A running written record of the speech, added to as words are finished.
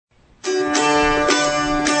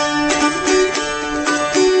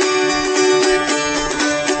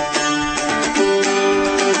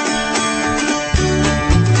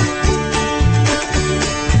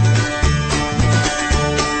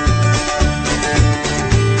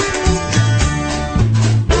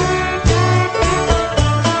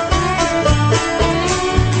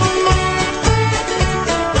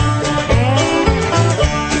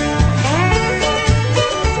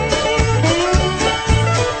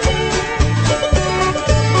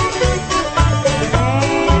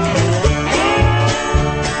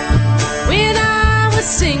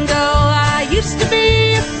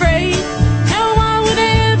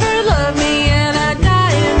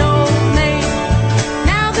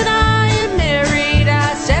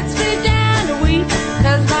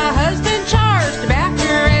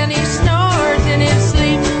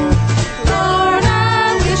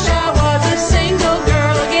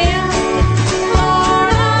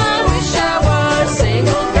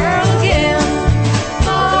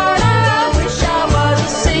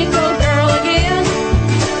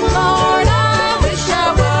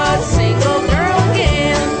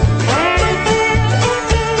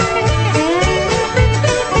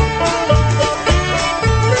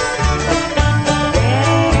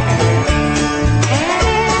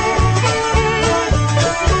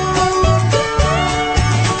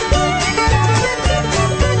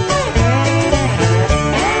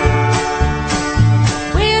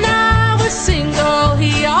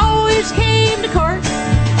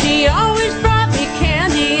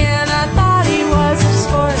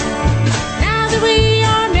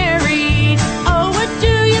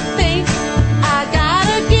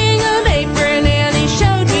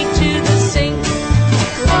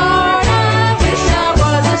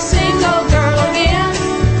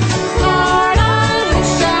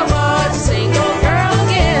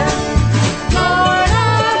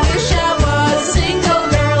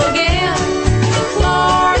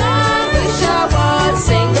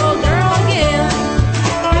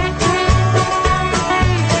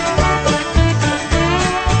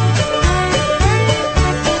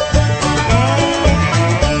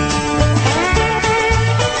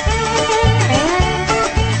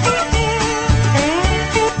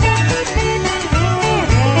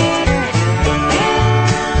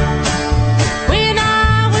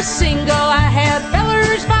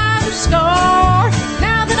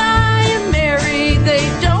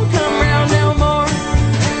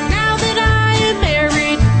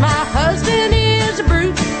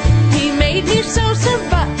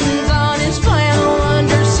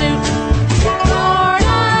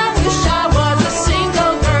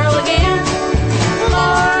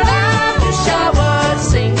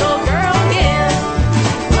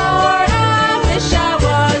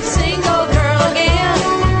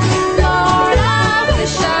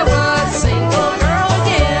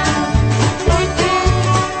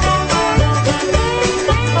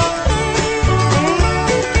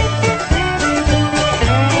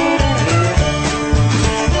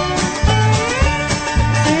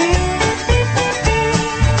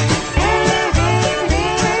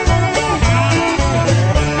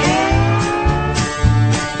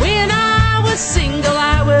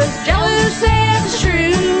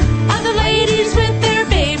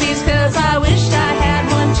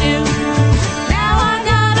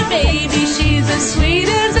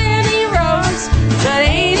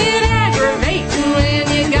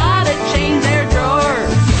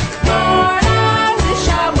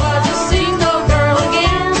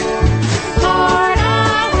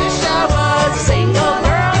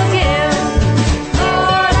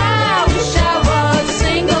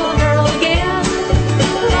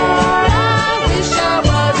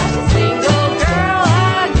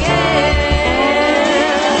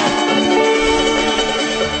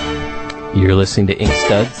You're listening to Ink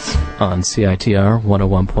Studs on CITR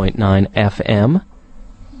 101.9 FM.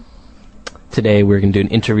 Today we're going to do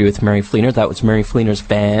an interview with Mary Fleener. That was Mary Fleener's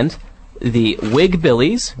band, the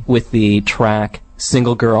Wigbillies, with the track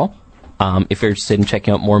Single Girl. If you're interested in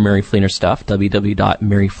checking out more Mary Fleener stuff,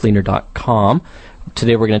 www.maryfleener.com.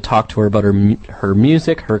 Today we're going to talk to her about her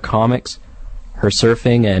music, her comics, her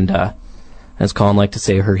surfing, and as Colin liked to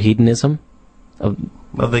say, her hedonism.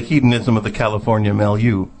 The hedonism of the California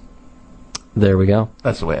milieu. There we go.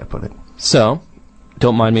 That's the way I put it. So,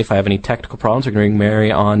 don't mind me if I have any technical problems. We're going to bring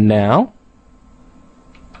Mary on now.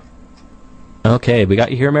 Okay, we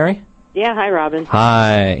got you here, Mary? Yeah, hi, Robin.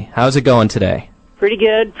 Hi. How's it going today? Pretty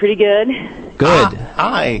good, pretty good. Good.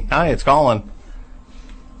 Hi, it's Colin.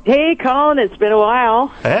 Hey, Colin, it's been a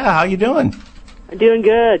while. Yeah, how you doing? I'm doing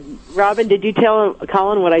good. Robin, did you tell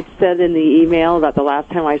Colin what I said in the email about the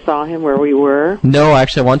last time I saw him, where we were? No,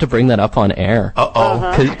 actually, I want to bring that up on air.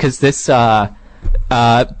 Uh-oh. Because this, Mary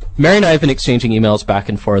and I have been exchanging emails back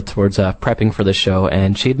and forth towards prepping for the show,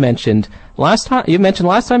 and she'd mentioned last time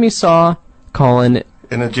you saw Colin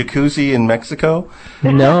in a jacuzzi in Mexico?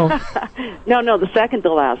 No. No, the second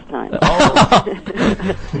to last time.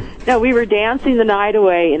 Oh. No, we were dancing the night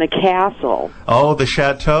away in a castle. Oh, the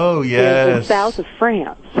chateau, yes. In the south of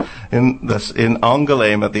France. In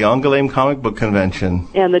Angoulême, at the Angoulême Comic Book Convention.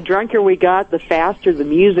 And the drunker we got, the faster the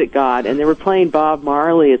music got. And they were playing Bob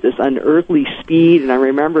Marley at this unearthly speed. And I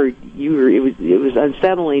remember it was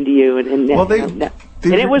unsettling to you. Well,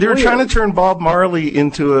 they were trying to turn Bob Marley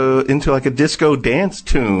into like a disco dance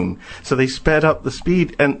tune, so they sped up the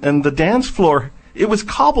speed, and the dance floor, it was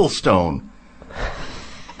cobblestone.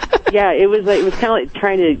 Yeah, it was kind of like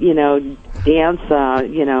trying to dance,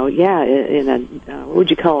 in a what would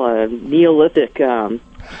you call a Neolithic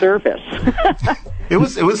surface. It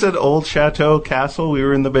was an old chateau castle. We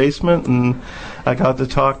were in the basement, and I got to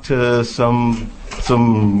talk to some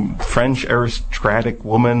French aristocratic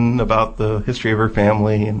woman about the history of her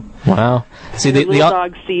family. And wow. See, the little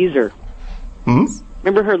dog Caesar. Hmm?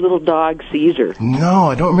 Remember her little dog Caesar? No,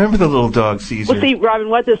 I don't remember the little dog Caesar. Well, see, Robin,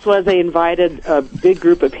 what this was, they invited a big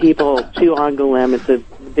group of people to Angoulême. It's a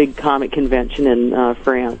big comic convention in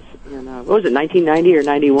France. And, what was it, 1990 or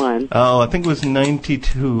 91? Oh, I think it was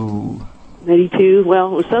 92. 92.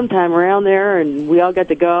 Well, it was sometime around there, and we all got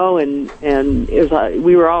to go, and it was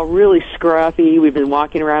we were all really scruffy. We've been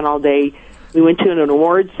walking around all day. We went to an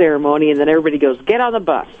award ceremony, and then everybody goes, "Get on the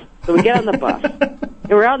bus." So we get on the bus, and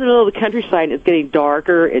we're out in the middle of the countryside, and it's getting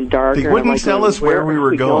darker and darker. They wouldn't tell us where we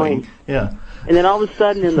were going. Yeah. And then all of a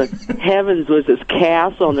sudden, in the heavens was this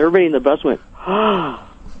castle, and everybody in the bus went, "Ah."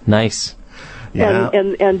 Nice. Yeah.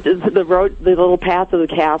 And the road, the little path of the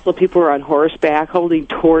castle, people were on horseback holding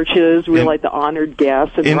torches. We were like the honored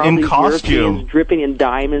guests, and all these costume, Europeans dripping in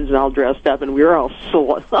diamonds and all dressed up, and we were all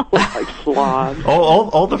like slobs.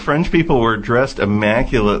 all the French people were dressed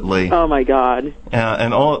immaculately. Oh my God!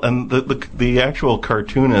 And the actual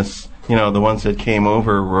cartoonists, the ones that came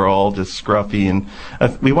over, were all just scruffy, and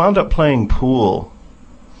we wound up playing pool.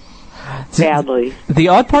 Badly. The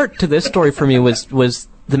odd part to this story for me was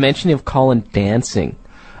the mentioning of Colin dancing.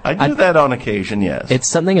 I do that on occasion, yes. It's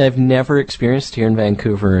something I've never experienced here in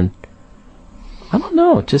Vancouver, and I don't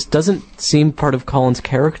know, it just doesn't seem part of Colin's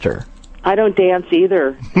character. I don't dance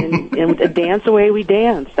either, and dance away we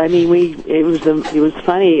danced. I mean, it was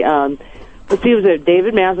funny. Let's see,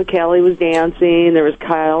 David Mazzucchelli was dancing. There was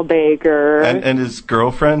Kyle Baker and his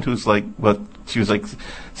girlfriend, who's like she was like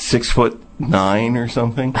 6'9" or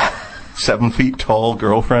something, 7 feet tall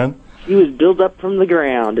girlfriend. She was built up from the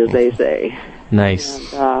ground, as they say.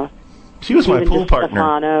 Nice. And, she was my pool partner.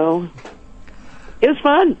 Stefano. It was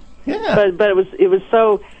fun. Yeah. But it was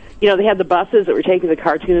so, they had the buses that were taking the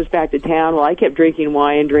cartoonists back to town. Well, I kept drinking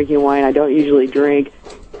wine. I don't usually drink.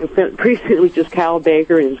 Pretty soon it was just Kyle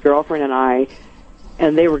Baker and his girlfriend and I,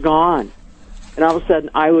 and they were gone. And all of a sudden,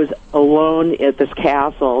 I was alone at this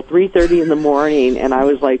castle, 3:30 in the morning, and I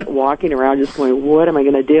was like walking around, just going, "What am I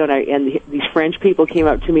going to do?" And these French people came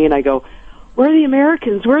up to me, and I go, "Where are the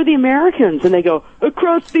Americans? Where are the Americans?" And they go,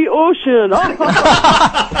 "Across the ocean." And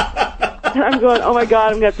I'm going, "Oh my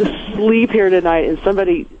God, I'm going to have to sleep here tonight." And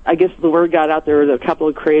somebody, I guess the word got out there was a couple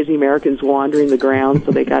of crazy Americans wandering the grounds,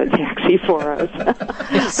 so they got a taxi for us. I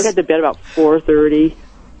got to bed about 4:30.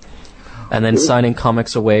 And then signing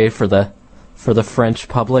comics away for the French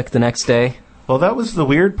public the next day. Well, that was the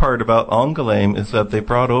weird part about Angoulême, is that they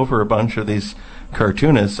brought over a bunch of these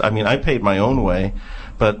cartoonists. I mean, I paid my own way,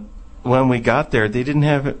 but when we got there, we didn't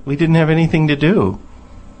have anything to do.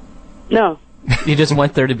 No. You just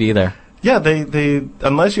went there to be there. Yeah, they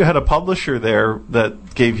unless you had a publisher there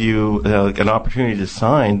that gave you an opportunity to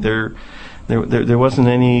sign, there there wasn't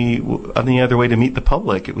any other way to meet the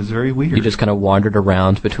public. It was very weird. You just kind of wandered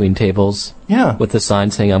around between tables? Yeah. With the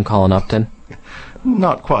sign saying, I'm Colin Upton?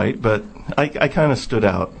 Not quite, but I kind of stood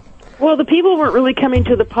out. Well, the people weren't really coming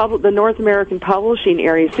to the North American publishing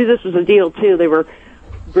area. See, this was a deal, too. They were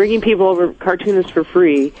bringing people over, cartoonists, for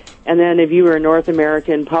free, and then if you were a North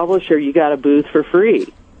American publisher, you got a booth for free.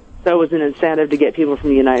 So it was an incentive to get people from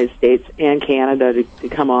the United States and Canada to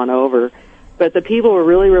come on over. But the people were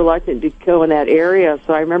really reluctant to go in that area,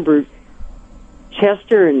 so I remember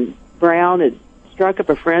Chester and Brown had struck up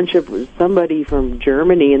a friendship with somebody from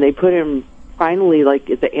Germany, and they put him finally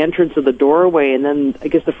like at the entrance of the doorway, and then I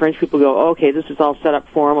guess the French people go, oh, okay, this is all set up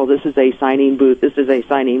formal, this is a signing booth, this is a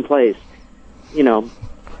signing place,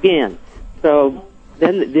 in. So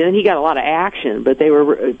then he got a lot of action, but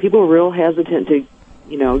people were real hesitant to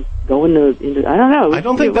go into I don't know. I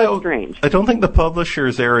don't think that was strange. I don't think the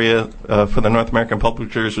publishers area for the North American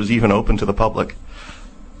publishers was even open to the public.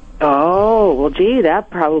 Oh, well, gee,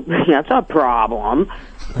 that's a problem.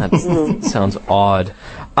 That sounds odd.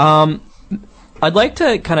 I'd like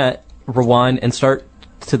to kind of rewind and start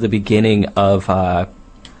to the beginning of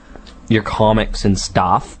your comics and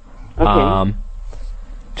stuff. Okay.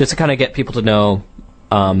 Just to kind of get people to know,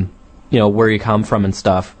 where you come from and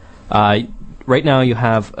stuff. Right now you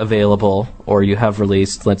have available, or you have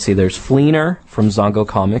released, let's see, there's Fleener from Zongo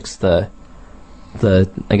Comics, the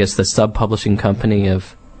sub-publishing company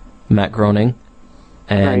of Matt Groening,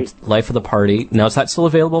 and right. Life of the Party. Now, is that still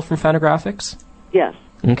available from Fantagraphics? Yes.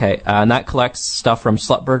 Okay, and that collects stuff from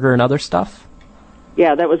Slutburger and other stuff?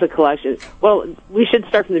 Yeah, that was a collection. Well, we should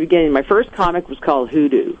start from the beginning. My first comic was called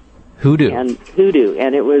Hoodoo. Hoodoo, and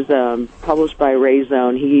it was published by Ray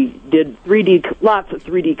Zone. He did lots of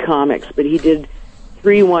 3D comics, but he did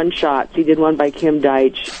 3 one-shots. He did one by Kim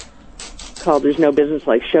Deitch called There's No Business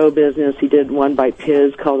Like Show Business. He did one by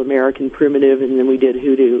Piz called American Primitive, and then we did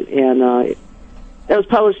Hoodoo. And that was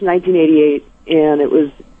published in 1988, and it was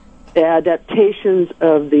adaptations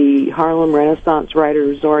of the Harlem Renaissance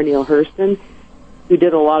writer Zora Neale Hurston, who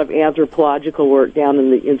did a lot of anthropological work down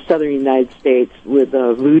in southern United States with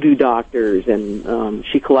voodoo doctors, and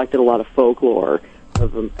she collected a lot of folklore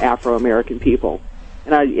of Afro-American people.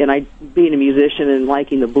 And I, being a musician and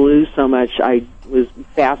liking the blues so much, I was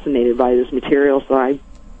fascinated by this material, so I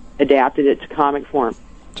adapted it to comic form.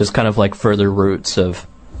 Just kind of like further roots of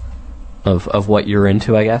what you're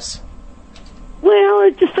into, I guess? Well,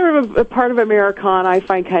 it's just sort of a part of Americana I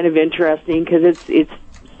find kind of interesting, because it's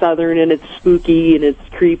Southern, and it's spooky, and it's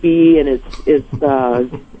creepy, and it's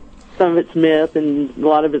some of it's myth, and a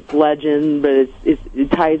lot of it's legend, but it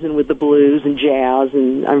ties in with the blues and jazz,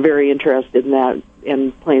 and I'm very interested in that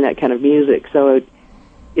and playing that kind of music. So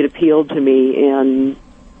it appealed to me, and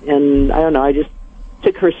I don't know, I just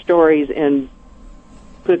took her stories and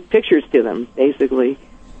put pictures to them, basically.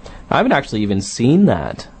 I haven't actually even seen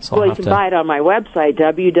that. So well, you can buy it on my website,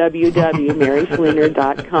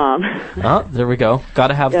 www.maryfleener.com. Oh, there we go. Got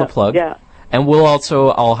to have the plug. Yeah. And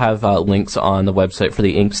I'll have links on the website for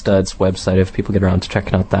the Ink Studs website if people get around to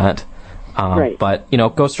checking out that. Right. But,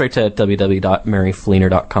 go straight to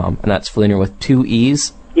www.maryfleener.com. And that's Fleener with 2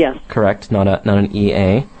 E's. Yes. Correct, not an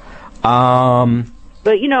EA. But,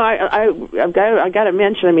 I've got to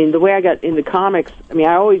mention, the way I got into comics,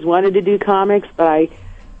 I always wanted to do comics, but I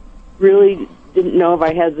really didn't know if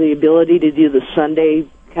I had the ability to do the Sunday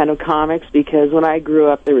kind of comics, because when I grew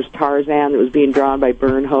up, there was Tarzan that was being drawn by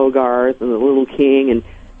Bern Hogarth, and the Little King, and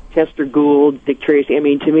Chester Gould, Dick Tracy.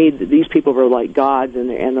 To me, these people were like gods, and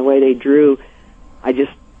the way they drew, I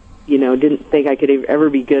just, didn't think I could ever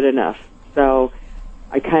be good enough. So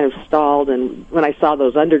I kind of stalled, and when I saw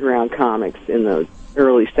those underground comics in the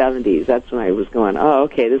early 70s, that's when I was going, oh,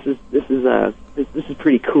 okay, this is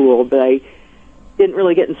pretty cool, but I didn't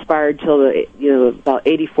really get inspired till about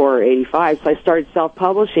 84 or 85. So I started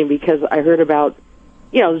self-publishing because I heard about,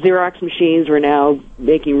 Xerox machines were now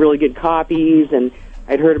making really good copies, and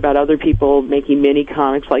I'd heard about other people making mini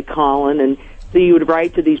comics like Colin, and so you would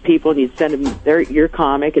write to these people and you'd send them your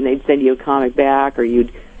comic, and they'd send you a comic back, or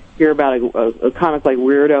you'd hear about a comic like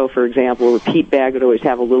Weirdo, for example, where Pete Bagg would always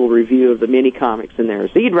have a little review of the mini comics in there.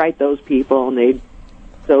 So you'd write those people, and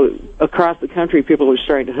so across the country, people were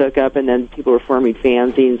starting to hook up, and then people were forming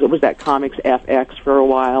fanzines. What was that, Comics FX for a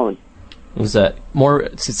while? And was that more?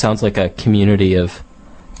 It sounds like a community of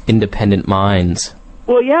independent minds.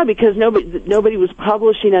 Well, yeah, because nobody was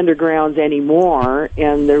publishing undergrounds anymore,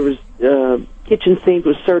 and there was Kitchen Sink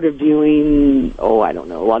was sort of doing a lot of I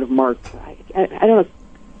don't know.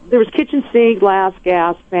 There was Kitchen Sink, Last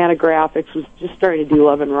Gasp, Fantagraphics was just starting to do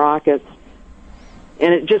Love and Rockets.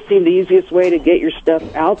 And it just seemed the easiest way to get your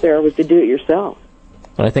stuff out there was to do it yourself.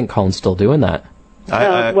 But I think Colin's still doing that.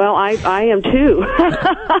 Well, I am too,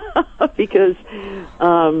 because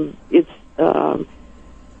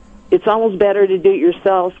it's almost better to do it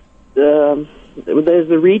yourself. As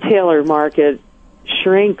the retailer market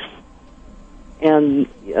shrinks, and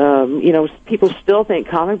people still think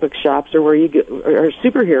comic book shops are where you are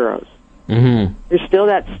superheroes. Mm-hmm. There's still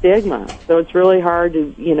that stigma, so it's really hard to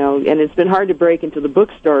and it's been hard to break into the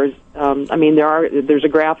bookstores. There's a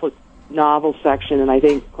graphic novel section, and I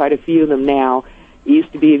think quite a few of them now. It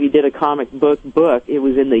used to be if you did a comic book, it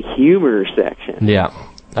was in the humor section. Yeah,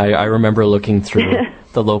 I remember looking through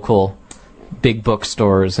the local big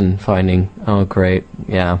bookstores and finding, oh great,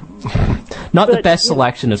 yeah, the best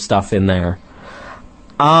selection of stuff in there.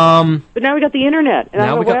 But now we got the internet, and I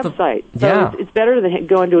have a website, so it's better than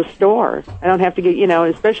going to a store. I don't have to get,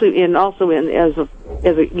 especially as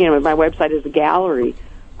my website is a gallery.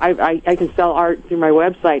 I can sell art through my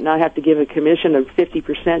website and not have to give a commission of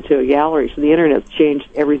 50% to a gallery. So the internet's changed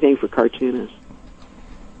everything for cartoonists.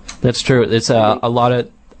 That's true. It's a lot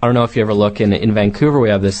of. I don't know if you ever look in Vancouver. We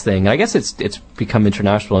have this thing. I guess it's become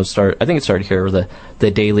international. I think it started here with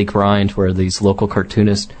the Daily Grind, where these local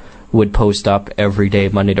cartoonists would post up every day,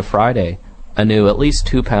 Monday to Friday, a new at least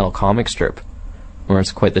 2-panel comic strip, where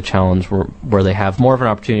it's quite the challenge, where they have more of an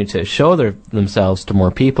opportunity to show themselves to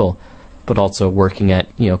more people, but also working at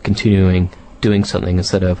continuing doing something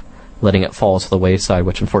instead of letting it fall to the wayside,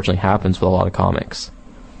 which unfortunately happens with a lot of comics.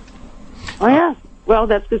 Oh yeah, well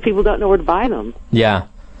that's because people don't know where to buy them. Yeah.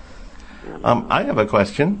 I have a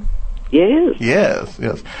question. Yes.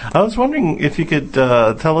 I was wondering if you could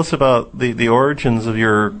tell us about the origins of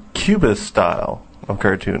your Cubist style of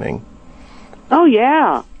cartooning. Oh,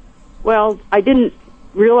 yeah. Well, I didn't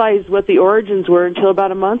realize what the origins were until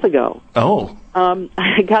about a month ago. Oh.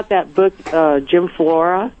 I got that book, Jim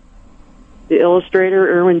Flora, the illustrator,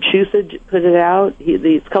 Erwin Chusa, put it out.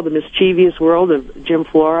 It's called The Mischievous World of Jim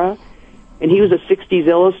Flora. And he was a 60s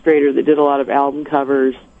illustrator that did a lot of album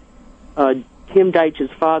covers. Tim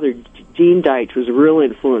Deitch's father, Gene Deitch, was real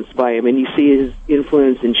influenced by him, and you see his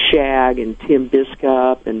influence in Shag and Tim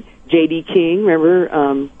Biscup and J.D. King,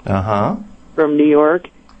 remember? From New York.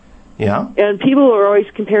 Yeah. And people were always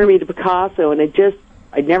comparing me to Picasso, and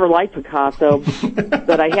I'd never liked Picasso,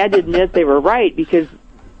 but I had to admit they were right because,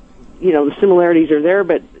 the similarities are there,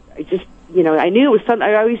 but I just, I knew it was something.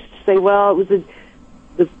 I always say, well, it was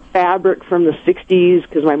the fabric from the 60s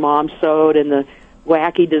because my mom sewed, and the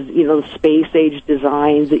wacky, the space-age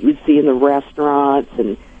designs that you'd see in the restaurants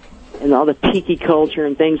and all the tiki culture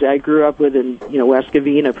and things that I grew up with in, West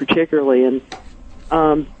Covina particularly. And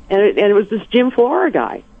it was this Jim Flora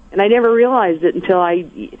guy. And I never realized it until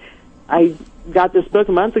I got this book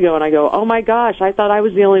a month ago, and I go, oh, my gosh, I thought I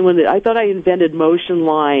was the only one I thought I invented motion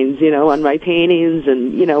lines, on my paintings.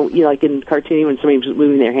 And, like in cartooning when somebody was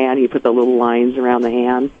moving their hand, you put the little lines around the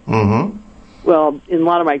hand. Mm-hmm. Well, in a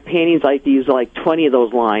lot of my paintings, I like to use 20 of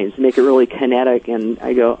those lines to make it really kinetic, and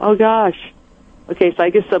I go, oh, gosh. Okay, so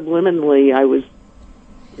I guess subliminally I was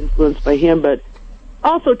influenced by him, but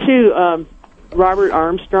also, too, Robert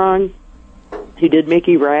Armstrong, who did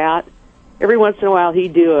Mickey Rat, every once in a while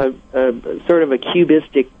he'd do a sort of a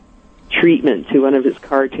cubistic treatment to one of his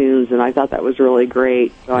cartoons, and I thought that was really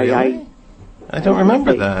great. So really? I don't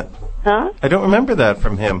remember that. Huh? I don't remember that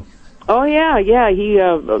from him. Oh yeah. He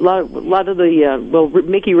a lot of the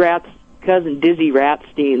Mickey Rat's cousin Dizzy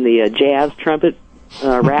Ratstein, the jazz trumpet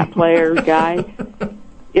rat player guy.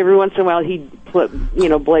 Every once in a while he'd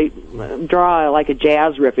draw like a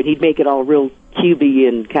jazz riff, and he'd make it all real cubey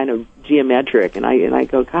and kind of geometric. And I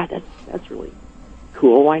go, God, that's really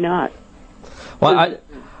cool. Why not? Well,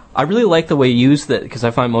 I really like the way you use that, because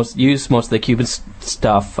I find most of the Cubist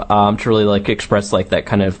stuff to really express that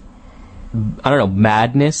kind of, I don't know,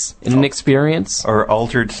 madness in an experience. Or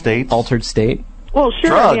altered state. Well, sure.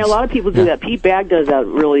 Drugs. I mean, a lot of people do that. Pete Bagg does that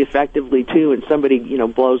really effectively, too. And somebody,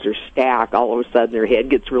 blows their stack, all of a sudden their head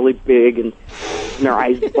gets really big and their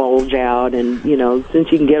eyes bulge out. And,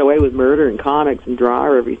 since you can get away with murder in comics and draw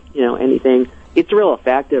or anything, it's real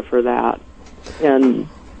effective for that. And,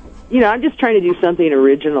 I'm just trying to do something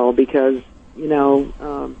original because, you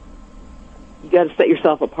got to set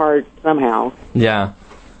yourself apart somehow. Yeah.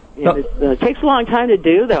 And it takes a long time to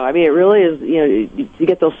do, though. I mean, it really is, you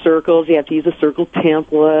get those circles, you have to use a circle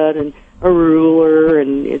template and a ruler,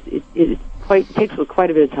 and it takes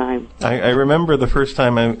quite a bit of time. I remember the first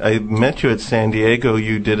time I met you at San Diego,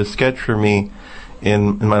 you did a sketch for me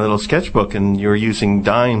in my little sketchbook, and you were using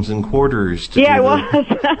dimes and quarters to I was.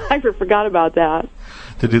 I forgot about that.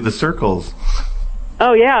 To do the circles.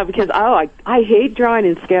 Oh yeah, because I hate drawing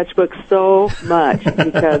in sketchbooks so much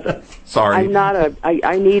because Sorry. I'm not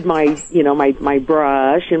I need my my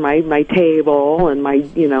brush and my table and my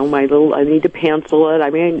my little, I need to pencil it. I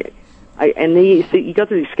mean, and then you go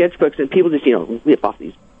through these sketchbooks and people just whip off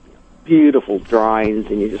these beautiful drawings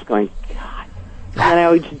and you're just going, God. And I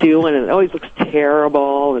always do and it always looks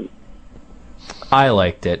terrible. And I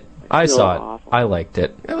liked it. I saw it. Awful. I liked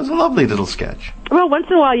it. It was a lovely little sketch. Well, once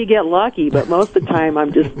in a while you get lucky, but most of the time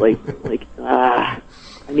I'm just I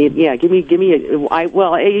need, give me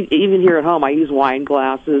even here at home I use wine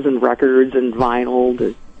glasses and records and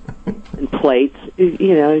vinyl and plates,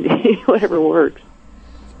 whatever works.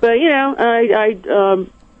 But I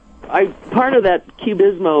part of that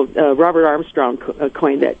Cubismo, Robert Armstrong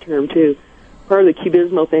coined that term too. Part of the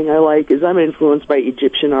Cubismo thing I like is I'm influenced by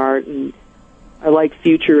Egyptian art, and I like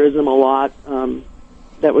Futurism a lot.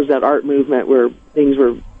 That was that art movement where things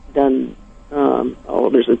were done.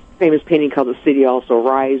 There's a famous painting called The City Also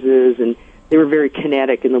Rises, and they were very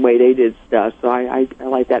kinetic in the way they did stuff. So I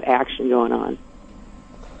like that action going on.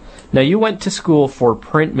 Now, you went to school for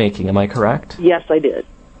printmaking, am I correct? Yes, I did.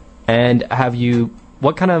 And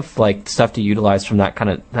what kind of stuff do you utilize from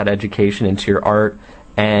that education into your art?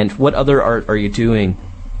 And what other art are you doing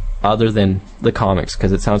other than the comics?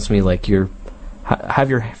 Because it sounds to me like you have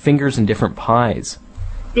your fingers in different pies.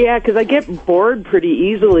 Yeah, because I get bored pretty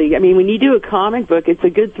easily. I mean, when you do a comic book, it's a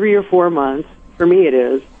good 3 or 4 months. For me, it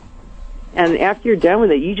is. And after you're done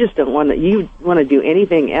with it, you just don't want to do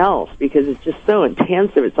anything else because it's just so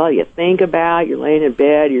intensive. It's all you think about. You're laying in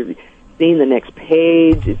bed. You're seeing the next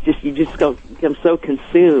page. It's just you just become so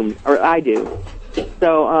consumed, or I do.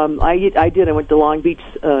 So I did. I went to Long Beach,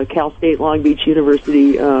 Cal State Long Beach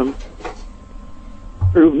University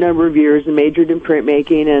for a number of years and majored in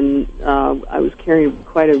printmaking, and I was carrying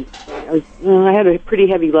I had a pretty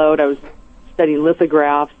heavy load. I was studying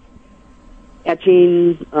lithographs,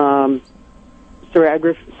 etching,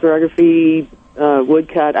 serography,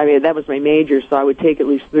 woodcut. I mean, that was my major, so I would take at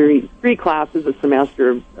least three classes a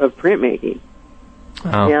semester of printmaking.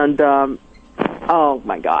 Oh. And oh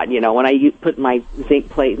my God, when I put my zinc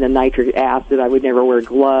plate in the nitric acid, I would never wear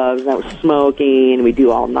gloves. I was smoking, and we'd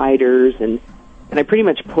do all-nighters, and I pretty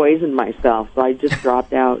much poisoned myself, so I just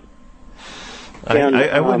dropped out.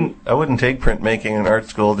 I wouldn't take printmaking in art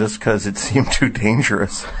school just because it seemed too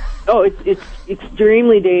dangerous. Oh, it's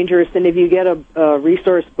extremely dangerous, and if you get a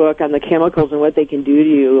resource book on the chemicals and what they can do to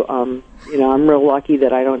you, I'm real lucky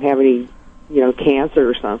that I don't have any, cancer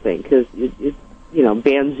or something, because it's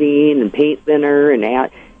benzene and paint thinner,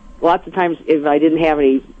 and lots of times if I didn't have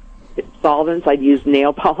any solvents, I'd use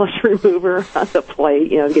nail polish remover on the plate,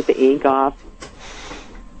 to get the ink off.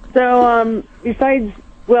 So, besides,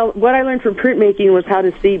 what I learned from printmaking was how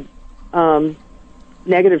to see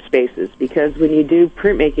negative spaces, because when you do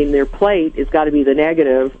printmaking, their plate has got to be the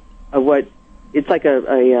negative of what, it's like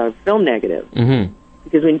a film negative. Mm-hmm.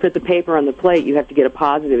 Because when you put the paper on the plate, you have to get a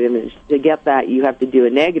positive image. To get that, you have to do a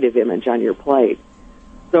negative image on your plate.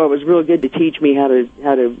 So it was real good to teach me how to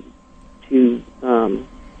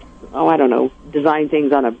design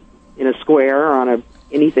things in a square or on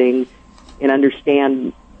anything and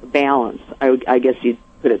understand balance. I guess you'd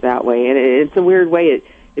put it that way. And it's a weird way. It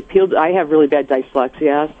appealed. I have really bad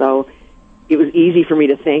dyslexia, so it was easy for me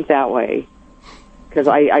to think that way. Because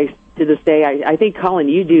I to this day, I think, Colin,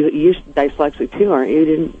 you're dyslexic too, aren't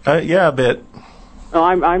you? Yeah, a bit. Oh,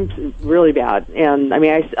 I'm really bad. And I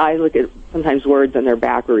mean, I look at sometimes words and they're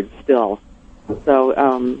backwards still.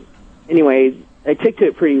 So anyway, I took to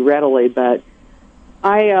it pretty readily. But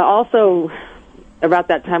I also, about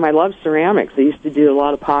that time, I loved ceramics. I used to do a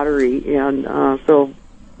lot of pottery, and so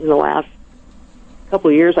in the last couple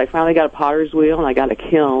of years, I finally got a potter's wheel and I got a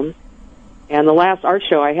kiln. And the last art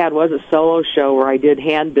show I had was a solo show where I did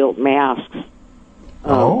hand-built masks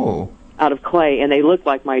out of clay, and they look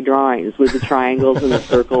like my drawings with the triangles and the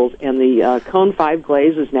circles. And the Cone 5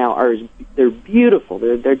 glazes now they're beautiful.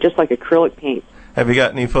 They're just like acrylic paint. Have you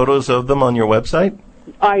got any photos of them on your website?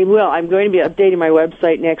 I will. I'm going to be updating my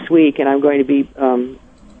website next week, and I'm going to be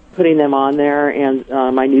putting them on there. And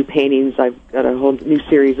my new paintings, I've got a whole new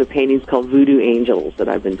series of paintings called Voodoo Angels that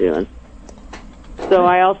I've been doing. So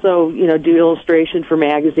I also, do illustration for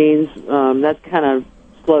magazines. That's kind of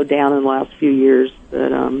slowed down in the last few years.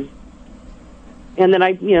 But, and then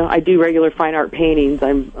I do regular fine art paintings.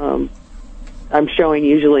 I'm showing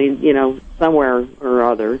usually, somewhere or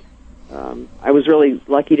other. I was really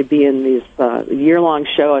lucky to be in this year-long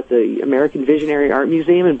show at the American Visionary Art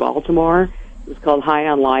Museum in Baltimore. It was called High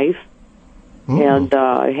on Life, and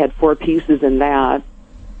I had 4 pieces in that.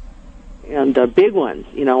 And big ones,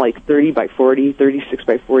 like 30 by 40, 36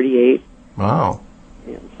 by 48. Wow.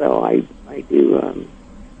 And so I do.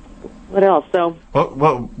 What else? So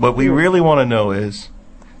what we really want to know is,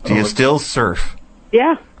 do you still surf?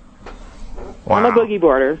 yeah, Wow. I'm a boogie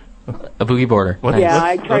boarder. A boogie boarder. Yeah,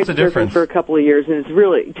 I tried what's the surfing difference? for a couple of years, and it's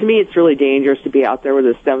really dangerous to be out there with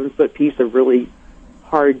a 7-foot piece of really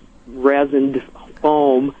hard resined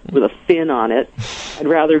foam with a fin on it. I'd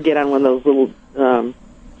rather get on one of those little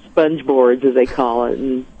sponge boards, as they call it,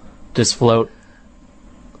 and Just float.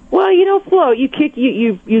 well, you don't float. You kick.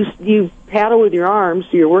 You paddle with your arms,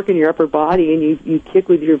 so you're working your upper body, and you kick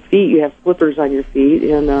with your feet. You have flippers on your feet,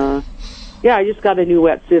 and yeah, I just got a new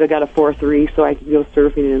wetsuit. I got a 4.3, so I can go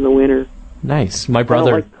surfing in the winter. Nice. My I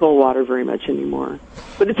brother. don't like cold water very much anymore.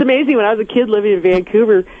 But it's amazing. When I was a kid living in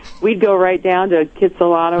Vancouver, we'd go right down to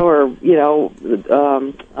Kitsilano or,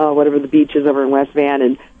 whatever the beach is over in West Van,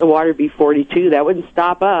 and the water would be 42. That wouldn't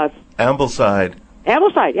stop us. Ambleside.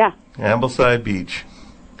 Ambleside, yeah. Ambleside Beach.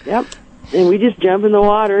 Yep. And we just jump in the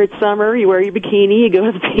water. It's summer. You wear your bikini. You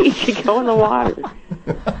go to the beach. You go in the water.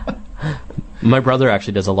 My brother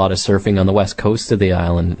actually does a lot of surfing on the west coast of the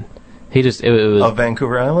island. He just it was Of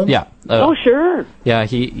Vancouver Island? yeah. Oh, sure. Yeah,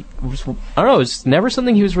 he was, I don't know, it's never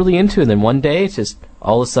something he was really into, and then one day, it's just,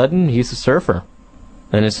 all of a sudden, he's a surfer.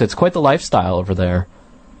 And it's quite the lifestyle over there.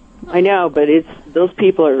 I know, but those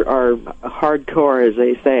people are hardcore, as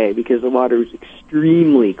they say, because the water is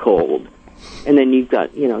extremely cold. And then you've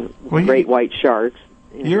got, great white sharks.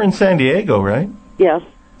 You're in San Diego, right? Yes.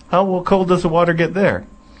 How cold does the water get there?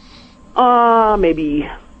 Maybe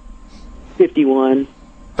 51.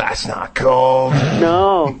 That's not cold.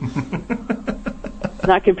 No.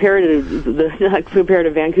 not compared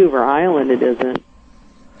to Vancouver Island, it isn't.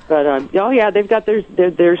 But they've got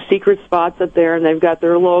their secret spots up there, and they've got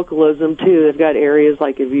their localism too. They've got areas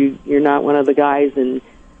like if you're not one of the guys, and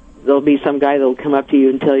there'll be some guy that'll come up to you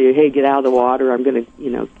and tell you, "Hey, get out of the water! I'm going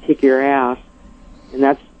to kick your ass." And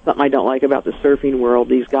that's something I don't like about the surfing world.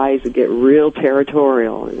 These guys that get real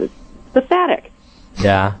territorial, and it's pathetic.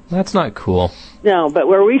 Yeah, that's not cool. No, but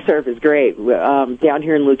where we surf is great. Down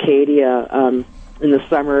here in Leucadia, in the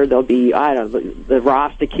summer, there'll be, the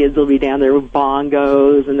Rasta kids will be down there with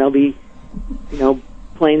bongos, and they'll be,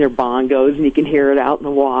 playing their bongos, and you can hear it out in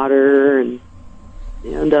the water, and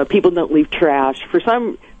people don't leave trash. For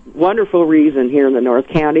some wonderful reason here in the North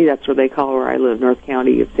County, that's what they call where I live, North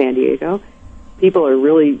County of San Diego, people are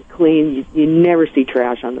really clean. You never see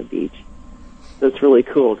trash on the beach. So it's really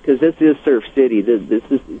cool, because this is Surf City.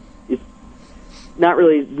 It's not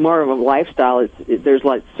really more of a lifestyle. There's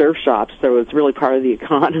like surf shops, so it's really part of the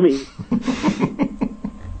economy.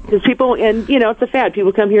 Because people, and it's a fad.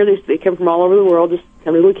 People come here. They come from all over the world. Just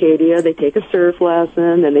come to Leucadia. They take a surf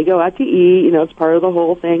lesson, then they go out to eat. It's part of the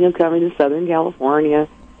whole thing of coming to Southern California.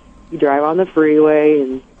 You drive on the freeway,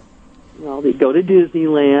 and they go to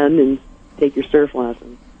Disneyland and take your surf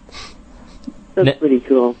lesson. That's pretty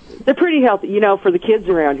cool. They're pretty healthy. For the kids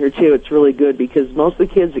around here, too, it's really good because most of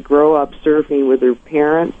the kids that grow up surfing with their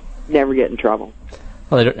parents never get in trouble.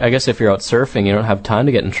 Well, I guess if you're out surfing, you don't have time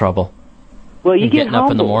to get in trouble. Well, you You're get getting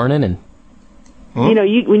up in the morning and...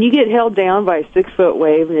 when you get held down by a 6-foot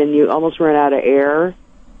wave and then you almost run out of air,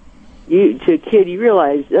 to a kid, you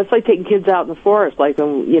realize that's like taking kids out in the forest. Like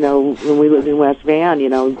when we lived in West Van,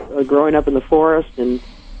 growing up in the forest and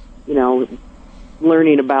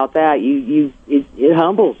learning about that, it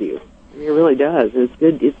humbles you. It really does. It's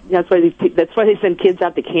good. That's why they send kids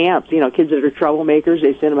out to camps. Kids that are troublemakers,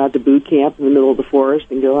 they send them out to boot camp in the middle of the forest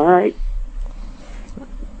and go, all right,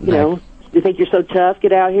 you think you're so tough?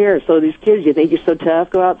 Get out here. So these kids, you think you're so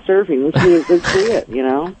tough? Go out surfing. Let's see it.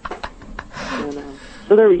 And,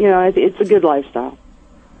 so they're, it's a good lifestyle.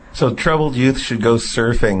 So troubled youth should go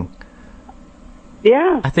surfing.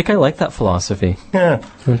 Yeah. I think I like that philosophy. Yeah.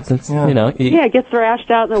 Get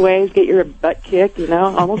thrashed out in the waves, get your butt kicked,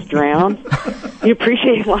 almost drowned. You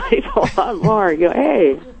appreciate life a lot more. You go,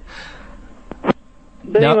 hey.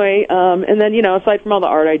 But anyway, and then, aside from all the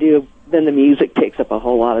art I do, then the music takes up a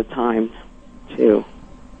whole lot of time, too.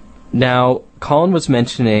 Now, Colin was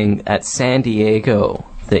mentioning at San Diego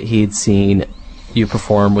that he'd seen you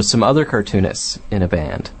perform with some other cartoonists in a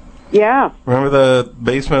band. Yeah. Remember the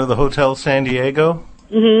basement of the Hotel San Diego?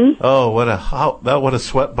 Mm-hmm. Oh, what a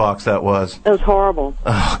sweat box that was. That was horrible.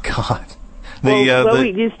 Oh, God. We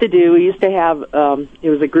used to do, we used to have, it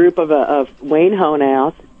was a group of Wayne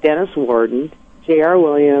Honath, Dennis Warden, J.R.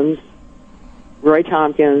 Williams, Roy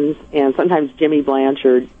Tompkins, and sometimes Jimmy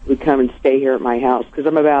Blanchard would come and stay here at my house because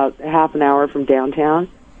I'm about half an hour from downtown.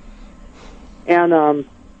 And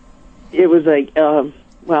it was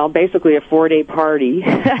basically a 4-day party.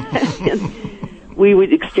 And we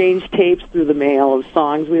would exchange tapes through the mail of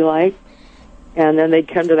songs we liked. and then they'd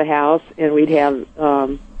come to the house, and we'd have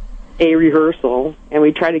a rehearsal, and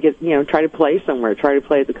we'd try to play somewhere, try to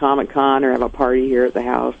play at the Comic-Con or have a party here at the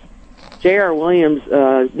house. J.R. Williams,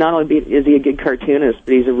 not only is he a good cartoonist,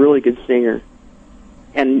 but he's a really good singer.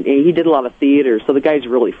 And he did a lot of theater, so the guy's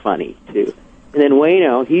really funny, too. And then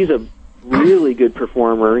Wayno, he's a really good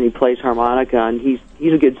performer, and he plays harmonica, and he's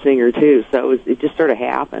a good singer, too. So it just sort of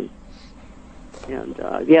happened. And,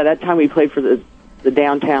 that time we played for the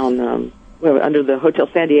downtown, under the Hotel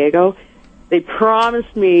San Diego, they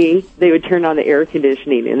promised me they would turn on the air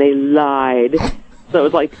conditioning, and they lied. So it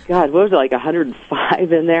was like, God, what was it, like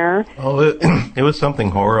 105 in there? Oh, it was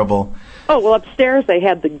something horrible. Oh, well, upstairs they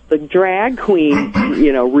had the drag queen,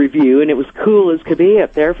 review, and it was cool as could be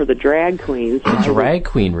up there for the drag queens. The drag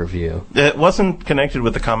queen review? It wasn't connected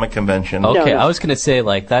with the comic convention. Okay, No. I was going to say,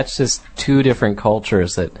 that's just two different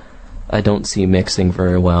cultures that I don't see mixing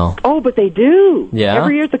very well. Oh, but they do. Yeah?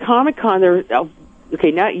 Every year at the Comic-Con,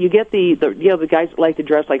 okay, now you get the guys that like to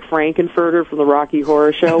dress like Frankenfurter from the Rocky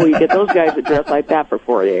Horror Show. You get those guys that dress like that for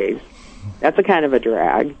 4 days. That's a kind of a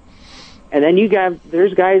drag. And then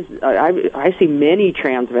there's guys, I see many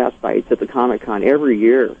transvestites at the Comic-Con every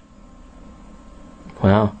year.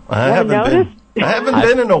 Wow. I haven't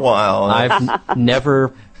been in a while. I've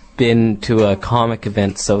never been to a comic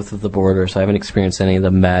event south of the border, so I haven't experienced any of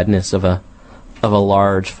the madness of a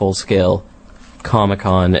large, full-scale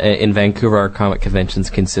Comic-Con. In Vancouver, our comic conventions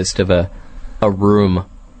consist of a room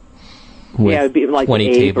with it'd be like 20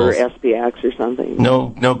 Ape tables. or SPX or something.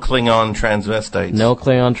 No Klingon transvestites. No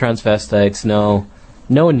Klingon transvestites, no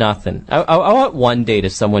nothing. I want one day to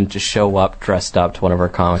someone to show up dressed up to one of our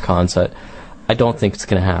Comic-Cons. I don't think it's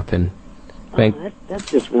going to happen. That's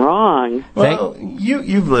just wrong. Well,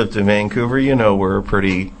 you've lived in Vancouver. You know we're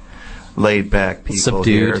pretty laid-back people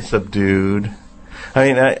here. Subdued. I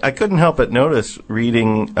mean, I couldn't help but notice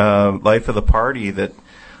reading Life of the Party that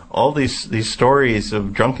all these stories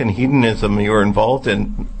of drunken hedonism you were involved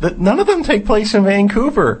in, that none of them take place in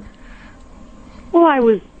Vancouver. Well, I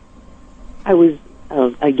was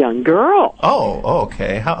a young girl. Oh,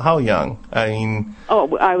 okay. How young? I mean...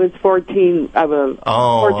 Oh, I was 14. I was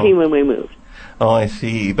 14 when we moved. Oh, I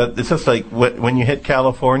see. But it's just like, when you hit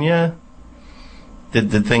California,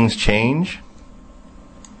 did things change?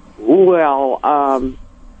 Well, I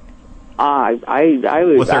was...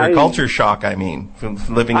 Was there a culture shock, I mean, from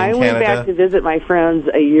living in Canada? I went back to visit my friends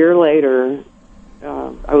a year later.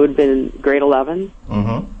 I would have been in grade 11.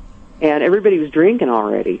 Mm-hmm. And everybody was drinking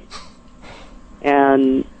already.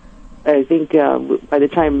 And I think by the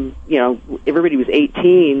time, everybody was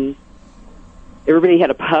 18, everybody had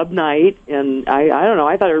a pub night. And I don't know,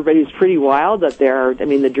 I thought everybody was pretty wild up there. I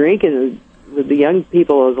mean, the drinking with the young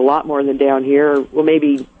people was a lot more than down here. Well,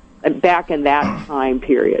 maybe back in that time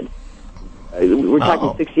period. We're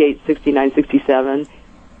talking 68, 69, 67.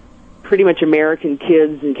 Pretty much American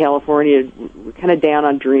kids in California were kind of down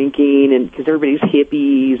on drinking, and because everybody's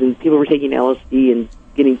hippies and people were taking LSD and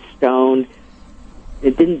getting stoned.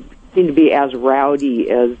 It didn't seem to be as rowdy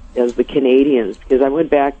as the Canadians, because I went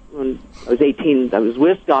back when I was 18. I was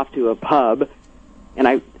whisked off to a pub, and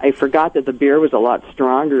I forgot that the beer was a lot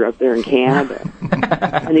stronger up there in Canada.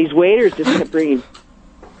 And these waiters just kept bringing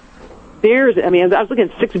beers. I mean, I was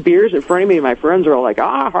looking at 6 beers in front of me, and my friends were all like,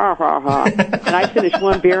 ha, ha, ha. And I finished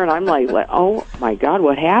one beer, and I'm like, oh, my God,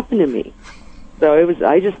 what happened to me? So it was.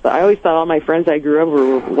 I always thought all my friends I grew up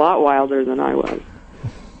with were a lot wilder than I was.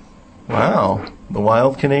 Wow, the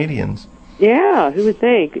wild Canadians. Yeah, who would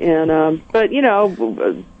think? And but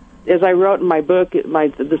as I wrote in my book,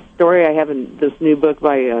 the story I have in this new book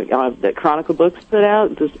by that Chronicle Books put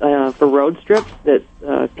out for Road Strips that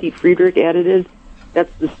Pete Friedrich edited.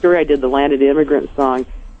 That's the story I did, the Landed Immigrant song.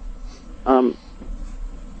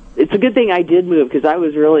 It's a good thing I did move, because I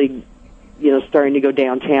was really, starting to go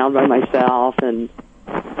downtown by myself and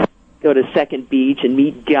go to Second Beach and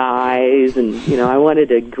meet guys, and, I wanted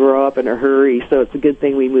to grow up in a hurry, so it's a good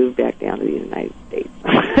thing we moved back down to the United States.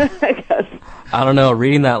 I guess. I don't know,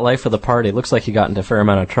 reading that Life of the Party, it looks like you got into a fair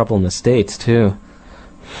amount of trouble in the States, too.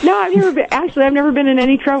 No, I've never been in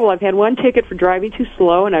any trouble. I've had one ticket for driving too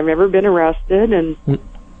slow, and I've never been arrested, and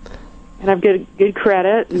I've got good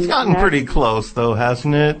credit. It's gotten pretty close, though,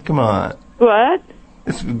 hasn't it? Come on. What?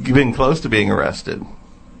 It's been close to being arrested.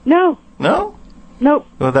 No. No? Nope.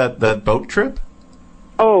 Well, that boat trip?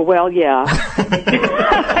 Oh, well, yeah.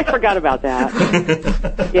 I forgot about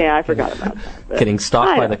that. Yeah, I forgot about that. But getting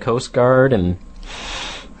stopped by the Coast Guard and...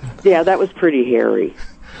 Yeah, that was pretty hairy.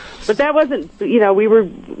 But that wasn't, we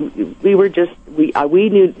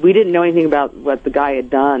didn't know anything about what the guy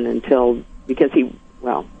had done until, because we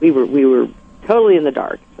were totally in the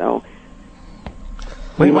dark, so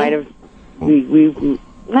we might have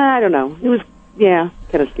I don't know. It was,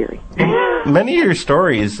 kind of scary. Many of your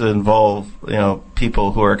stories involve,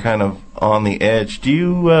 people who are kind of on the edge. Do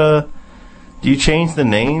you change the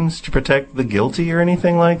names to protect the guilty or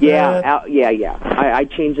anything like that? Yeah. I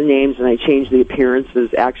changed the names and I changed the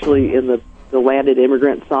appearances. Actually, in the Landed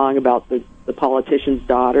Immigrant song about the politician's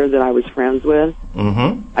daughter that I was friends with,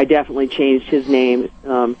 I definitely changed his name.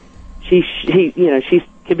 She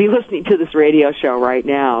could be listening to this radio show right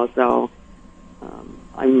now, so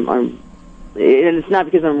and it's not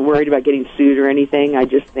because I'm worried about getting sued or anything. I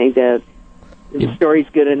just think that if the story's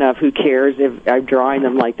good enough, who cares if I'm drawing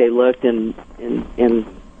them like they looked, and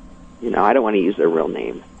I don't want to use their real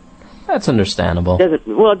name. That's understandable.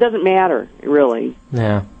 It doesn't matter, really.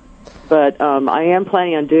 Yeah. But I am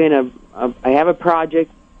planning on doing I have a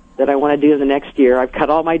project that I want to do in the next year. I've cut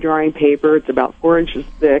all my drawing paper. It's about 4 inches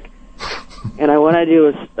thick. And I want to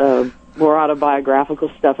do more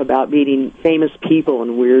autobiographical stuff about meeting famous people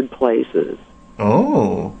in weird places.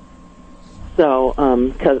 Oh. So,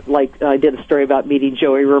 I did a story about meeting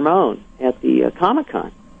Joey Ramone at the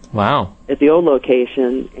Comic-Con. Wow. At the old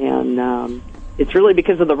location. And it's really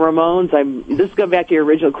because of the Ramones. This is going back to your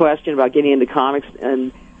original question about getting into comics.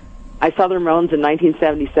 And I saw the Ramones in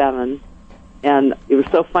 1977. And it was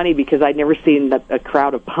so funny because I'd never seen a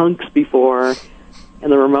crowd of punks before.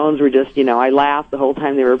 And the Ramones were just, I laughed the whole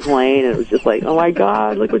time they were playing, and it was just like, oh, my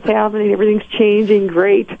God, look what's happening. Everything's changing.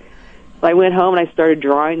 Great. So I went home, and I started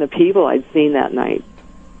drawing the people I'd seen that night.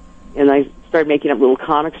 And I started making up little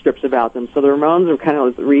comic strips about them. So the Ramones were kind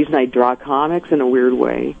of the reason I draw comics in a weird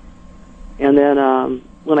way. And then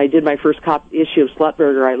when I did my first issue of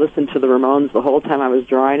Slutburger, I listened to the Ramones the whole time I was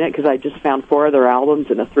drawing it because I just found 4 of their albums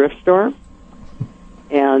in a thrift store.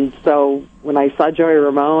 And so when I saw Joey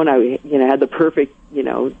Ramone, I had the perfect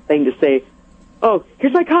thing to say, oh,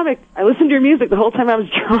 here's my comic. I listened to your music the whole time I was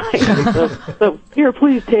drawing. so here,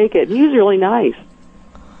 please take it. And he was really nice.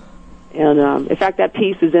 And in fact, that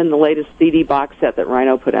piece is in the latest CD box set that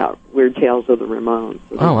Rhino put out, Weird Tales of the Ramones.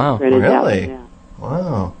 So oh, wow. Really? Yeah.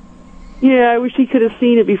 Wow. Yeah, I wish he could have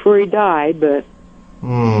seen it before he died, but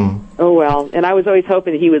oh well. And I was always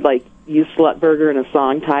hoping that he would use Slutburger in a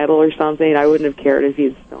song title or something. I wouldn't have cared if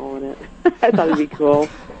he'd stolen it. I thought it'd be cool.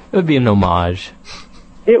 It would be an homage.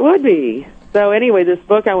 It would be. So anyway, this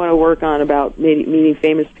book I want to work on about meeting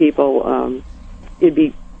famous people, it'd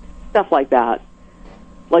be stuff like that.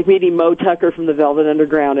 Like meeting Mo Tucker from the Velvet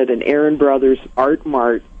Underground at an Aaron Brothers Art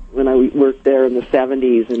Mart when I worked there in the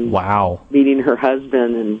 70s. And wow. Meeting her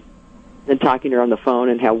husband and talking to her on the phone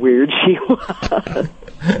and how weird she was.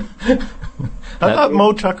 I thought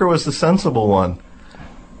Mo Tucker was the sensible one.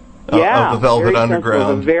 Yeah. Of the Velvet very Underground.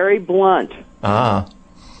 Sensible, very blunt.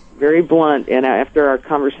 Very blunt, and after our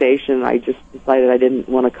conversation, I just decided I didn't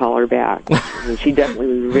want to call her back. And she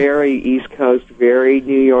definitely was very East Coast, very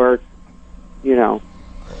New York,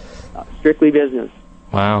 strictly business.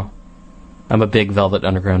 Wow. I'm a big Velvet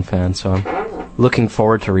Underground fan, so I'm looking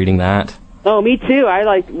forward to reading that. Oh, me too.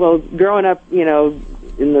 Growing up, in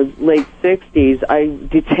the late 60s, I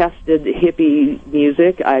detested hippie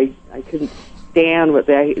music. I couldn't stand what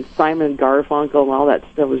Simon Garfunkel and all that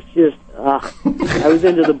stuff was just, I was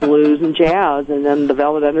into the blues and jazz, and then the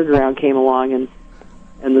Velvet Underground came along, and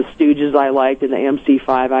the Stooges I liked, and the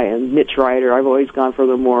MC5, and Mitch Ryder. I've always gone for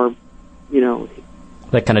the more,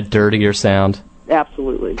 that kind of dirtier sound.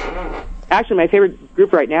 Absolutely. Actually, my favorite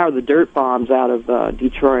group right now are the Dirt Bombs out of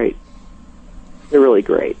Detroit. They're really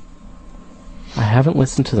great. I haven't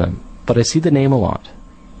listened to them, but I see the name a lot.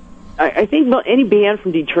 I think any band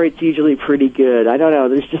from Detroit's usually pretty good. I don't know.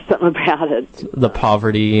 There's just something about it. The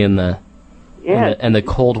poverty and the and the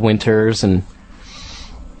cold winters and.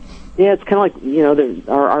 Yeah, it's kind of like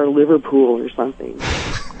our Liverpool or something.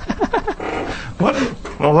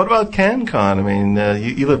 What about CanCon? I mean,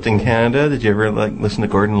 you lived in Canada. Did you ever listen to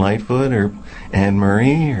Gordon Lightfoot or Anne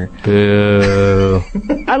Murray or? Boo.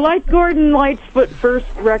 I liked Gordon Lightfoot's first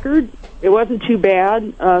record. It wasn't too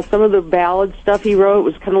bad. Some of the ballad stuff he wrote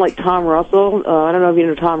was kind of like Tom Russell. I don't know if you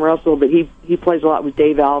know Tom Russell, but he plays a lot with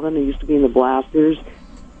Dave Alvin, who used to be in the Blasters.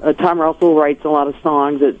 Tom Russell writes a lot of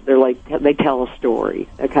songs that they tell a story,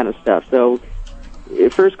 that kind of stuff. So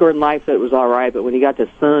at first Gordon Lightfoot was all right, but when he got to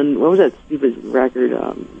what was that stupid record,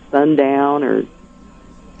 Sundown or?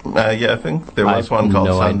 Yeah, I think there was one called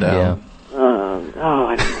Sundown. I don't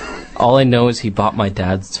know. All I know is he bought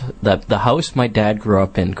the house my dad grew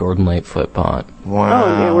up in, Gordon Lightfoot bought. Wow. Oh,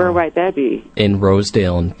 yeah, where might that be? In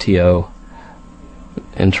Rosedale and T.O.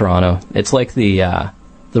 in Toronto. It's like the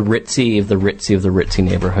ritzy of the ritzy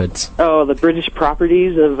neighborhoods. Oh, the British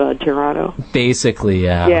properties of Toronto? Basically,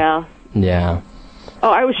 yeah. Yeah. Yeah. Oh,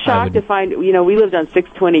 I was shocked to find, we lived on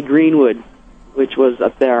 620 Greenwood which was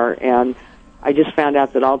up there, and I just found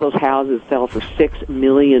out that all those houses sell for $6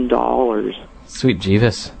 million. Sweet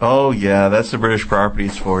Jeeves. Oh, yeah, that's the British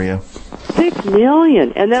properties for you. $6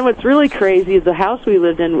 million. And then what's really crazy is the house we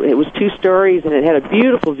lived in, it was 2 stories, and it had a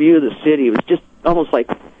beautiful view of the city. It was just almost like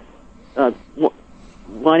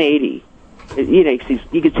 180.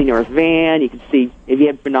 You could see North Van. You could see, if you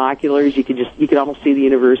had binoculars, you could almost see the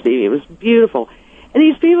university. It was beautiful. And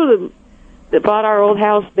these people that bought our old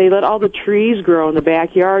house, they let all the trees grow in the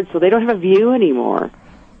backyard, so they don't have a view anymore.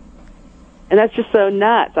 And that's just so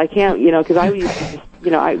nuts. I can't, because I used to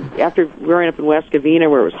just, after growing up in West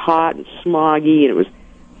Covina, where it was hot and smoggy, and it was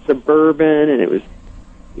suburban, and it was,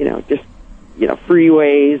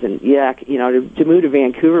 freeways, and yuck, to move to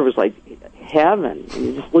Vancouver was like heaven. And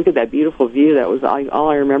you just look at that beautiful view. That was all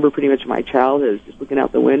I remember pretty much of my childhood, is just looking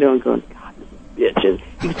out the window and going, God, this is bitchin'.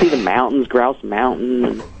 You can see the mountains, Grouse Mountain.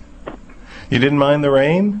 And you didn't mind the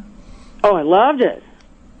rain? Oh, I loved it.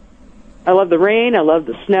 I love the rain. I love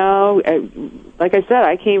the snow. Like I said,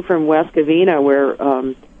 I came from West Covina, where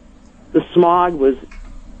the smog was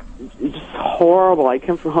just horrible. I'd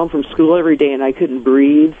come home from school every day, and I couldn't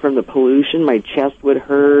breathe from the pollution. My chest would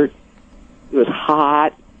hurt. It was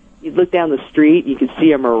hot. You'd look down the street, you could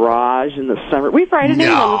see a mirage in the summer. We fried an egg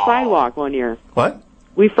on the sidewalk one year. What?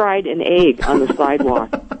 We fried an egg on the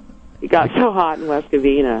sidewalk. It got so hot in West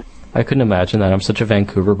Covina. I couldn't imagine that. I'm such a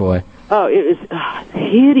Vancouver boy. Oh, it was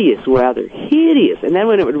hideous weather, hideous. And then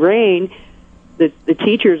when it would rain, the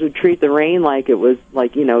teachers would treat the rain like it was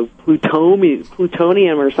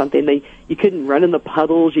plutonium or something. You couldn't run in the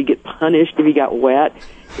puddles. You get punished if you got wet.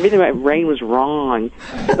 Everything about rain was wrong.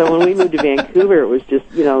 So when we moved to Vancouver, it was just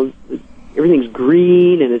everything's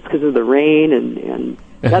green, and it's because of the rain. And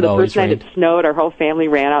the first night it snowed, our whole family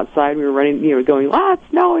ran outside. We were running, going, it's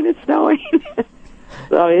snowing, it's snowing.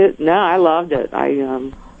 So I loved it.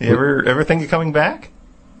 You ever think of coming back?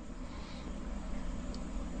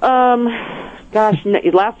 Gosh,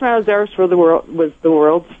 last time I was there was the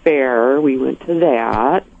World's Fair. We went to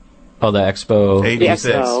that. Oh, the Expo. 86.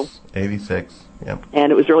 The Expo. 86. Yep.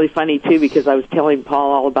 And it was really funny too, because I was telling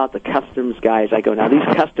Paul all about the customs guys. I go, now these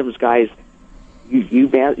customs guys, you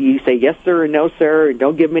say yes sir or no sir, and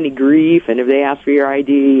don't give them any grief. And if they ask for your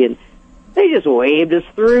ID, and they just waved us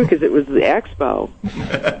through because it was the Expo.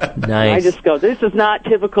 Nice. I just go, this is not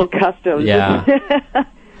typical customs. Yeah.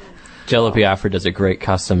 Jello Biafra does a great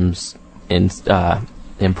customs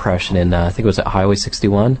impression in, I think it was at Highway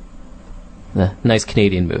 61. The nice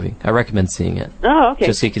Canadian movie. I recommend seeing it. Oh, okay.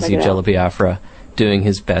 Just so you can see Jello Biafra doing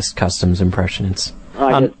his best customs impressions.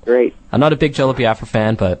 Oh, that's great. I'm not a big Jello Biafra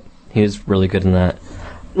fan, but he was really good in that.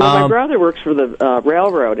 Well, my brother works for the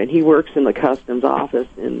railroad, and he works in the customs office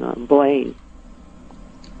in Bellingham.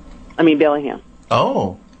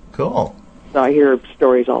 Oh, cool. So I hear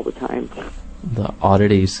stories all the time. The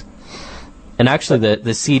oddities. And actually,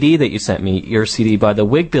 the CD that you sent me, your CD by the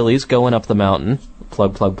Wigbillies, Going Up the Mountain,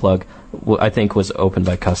 plug, I think was opened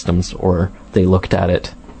by customs, or they looked at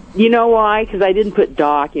it. You know why? Because I didn't put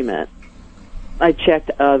document. I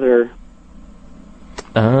checked other.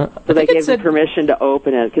 So they gave me permission to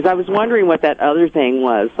open it, because I was wondering what that other thing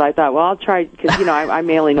was. So I thought, well, I'll try, because, I'm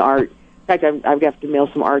mailing art. In fact, I've got to mail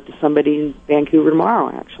some art to somebody in Vancouver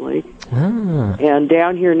tomorrow, actually. Ah. And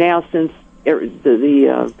down here now, since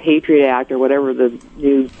the Patriot Act, or whatever the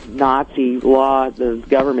new Nazi law the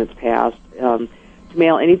government's passed, to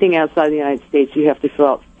mail anything outside the United States, you have to fill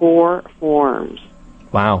out 4 forms.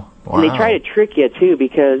 Wow. And they try to trick you, too,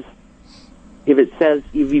 because if it says,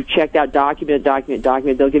 if you've checked out document,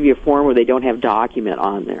 they'll give you a form where they don't have document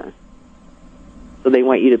on there. So they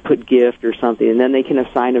want you to put gift or something, and then they can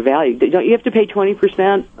assign a value. Don't you have to pay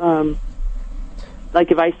 20%? Like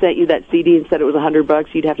if I sent you that CD and said it was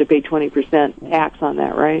 $100, you'd have to pay 20% tax on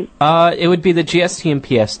that, right? It would be the GST and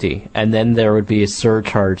PST, and then there would be a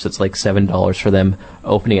surcharge that's like $7 for them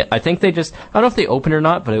opening it. I think I don't know if they opened it or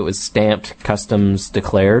not, but it was stamped customs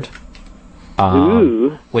declared.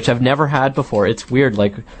 Which I've never had before. It's weird.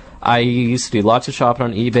 Like, I used to do lots of shopping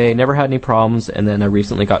on eBay, never had any problems, and then I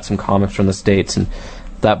recently got some comics from the States, and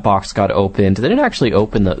that box got opened. They didn't actually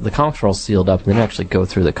open the comics were all sealed up, and they didn't actually go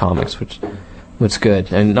through the comics, which was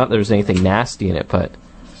good. And not that there's anything nasty in it, but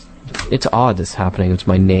it's odd this happening. It's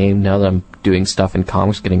my name now that I'm doing stuff in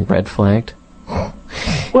comics getting red flagged.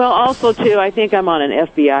 Well, also, too, I think I'm on an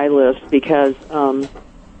FBI list because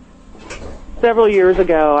several years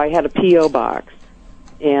ago I had a P.O. box,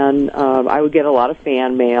 and I would get a lot of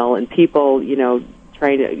fan mail, and people,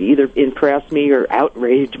 trying to either impress me or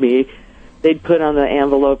outrage me. They'd put on the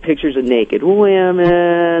envelope pictures of naked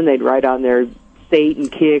women. They'd write on there, Satan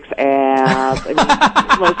kicks ass. I mean,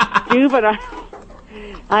 the most stupid.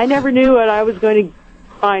 I never knew what I was going to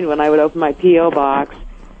find when I would open my P.O. box.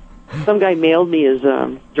 Some guy mailed me his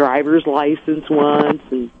driver's license once,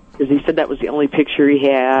 and because he said that was the only picture he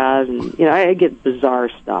had, and I get bizarre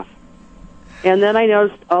stuff. And then I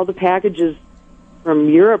noticed all the packages from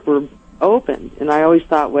Europe were open, and I always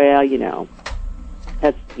thought, well,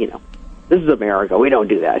 that's this is America. We don't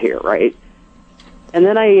do that here, right? And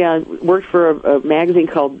then I worked for a magazine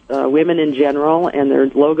called Women in General, and their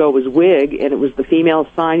logo was WIG, and it was the female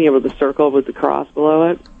sign with the circle with the cross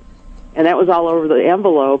below it. And that was all over the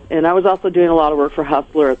envelope. And I was also doing a lot of work for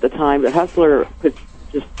Hustler at the time, but Hustler put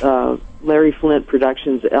just Larry Flint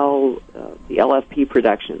Productions, the LFP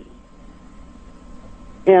Productions.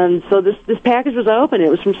 And so this package was open. It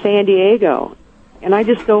was from San Diego. And I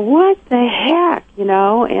just go, what the heck,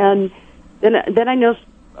 And then I noticed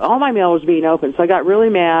all my mail was being opened, so I got really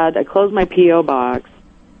mad. I closed my P.O. box.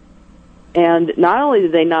 And not only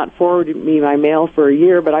did they not forward me my mail for a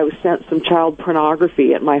year, but I was sent some child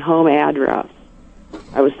pornography at my home address.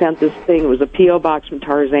 I was sent this thing. It was a P.O. box from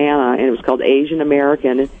Tarzana, and it was called Asian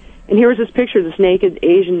American. And here was this picture of this naked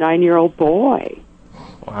Asian 9-year-old boy.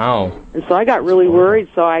 Wow. And so I got really worried,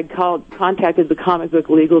 so I contacted the Comic Book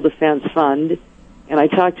Legal Defense Fund, and I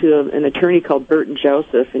talked to an attorney called Burton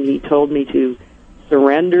Joseph, and he told me to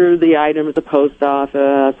surrender the item at the post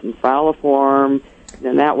office and file a form,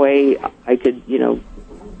 and that way I could,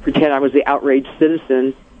 pretend I was the outraged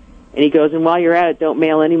citizen. And he goes, and while you're at it, don't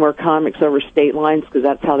mail any more comics over state lines, because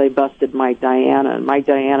that's how they busted Mike Diana. And Mike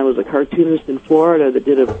Diana was a cartoonist in Florida that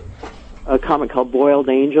did a comic called Boiled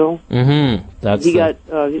Angel. Mm-hmm.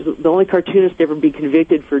 He's the only cartoonist to ever be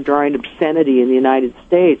convicted for drawing obscenity in the United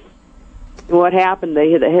States. And what happened,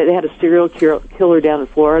 they had a serial killer down in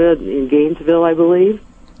Florida, in Gainesville, I believe.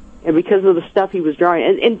 And because of the stuff he was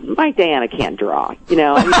drawing, and Mike Diana can't draw,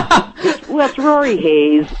 it's Rory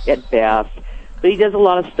Hayes at best. But he does a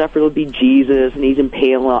lot of stuff where it'll be Jesus, and he's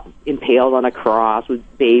impaled on a cross with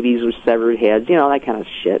babies with severed heads, that kind of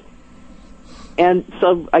shit. And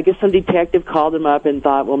so I guess some detective called him up and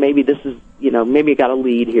thought, well, maybe this is, maybe I got a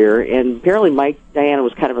lead here. And apparently Mike Diana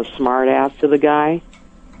was kind of a smart ass to the guy.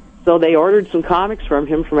 So they ordered some comics from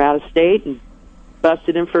him from out of state and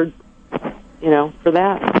busted him for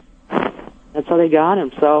that. That's how they got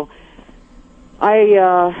him. So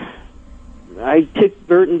I took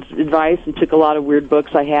Burton's advice and took a lot of weird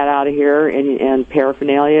books I had out of here and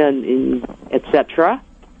paraphernalia and et cetera.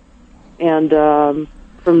 And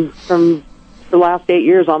from the last 8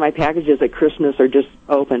 years, all my packages at Christmas are just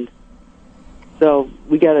opened. So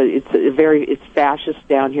it's fascist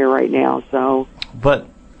down here right now. So, but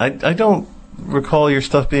I don't recall your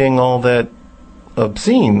stuff being all that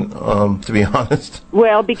obscene, to be honest.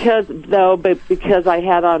 Well, because I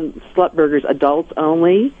had on Slutburgers adults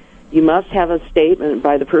only, you must have a statement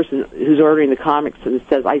by the person who's ordering the comics that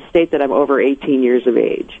says, I state that I'm over 18 years of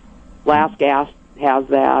age. Last Gasp has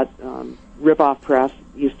that. Rip-Off Press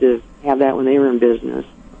used to have that when they were in business.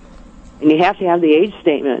 And you have to have the age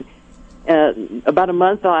statement. About a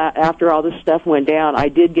month after all this stuff went down, I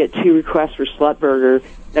did get 2 requests for Slutburger.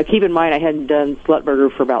 Now, keep in mind, I hadn't done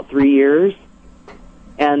Slutburger for about 3 years.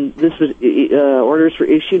 And this was orders for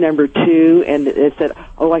issue number 2, and it said,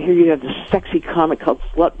 I hear you have this sexy comic called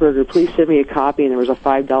Slutburger. Please send me a copy, and there was a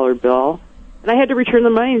 $5 bill. And I had to return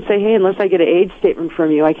the money and say, hey, unless I get an age statement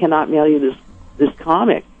from you, I cannot mail you this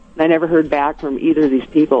comic. And I never heard back from either of these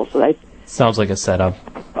people. So sounds like a setup.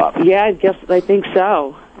 Yeah, I think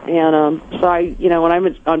so. And so when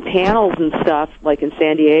I'm on panels and stuff, like in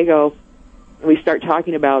San Diego, and we start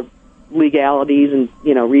talking about legalities and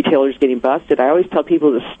retailers getting busted, I always tell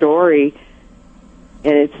people the story,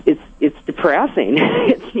 and it's depressing.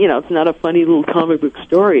 It's not a funny little comic book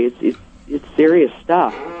story. It's serious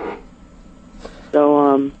stuff.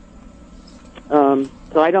 So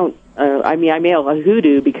I don't. I mail a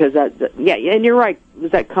hoodoo because yeah, and you're right.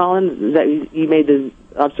 Was that Colin? That you made the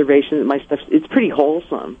observation that my stuff? It's pretty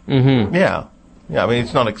wholesome. Mm-hmm. Yeah. I mean,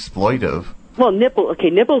 it's not exploitive. Well,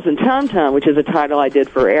 Nipples and Tum Tum, which is a title I did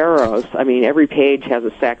for Eros. I mean, every page has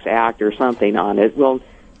a sex act or something on it. Well,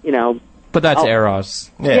 But that's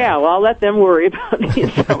Eros. Yeah, well, I'll let them worry about me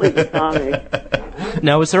selling the comic.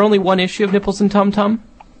 Now, is there only one issue of Nipples and Tum Tum?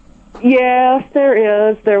 Yes, there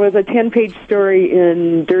is. There was a 10-page story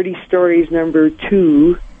in Dirty Stories number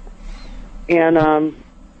 2, and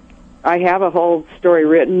I have a whole story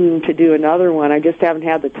written to do another one. I just haven't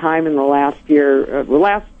had the time in the last year. The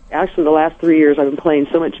last 3 years, I've been playing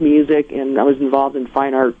so much music, and I was involved in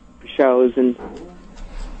fine art shows, and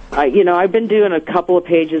I've been doing a couple of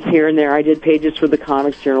pages here and there. I did pages for the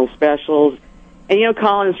Comics Journal specials. And,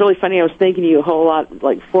 Colin, it's really funny. I was thinking of you a whole lot,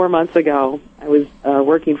 like 4 months ago. I was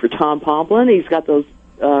working for Tom Pomplin. He's got those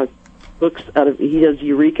books out of. He does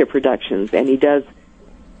Eureka Productions, and he does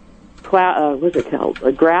what's it called?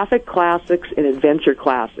 Graphic Classics and Adventure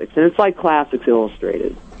Classics, and it's like Classics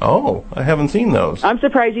Illustrated. Oh, I haven't seen those. I'm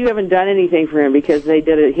surprised you haven't done anything for him because they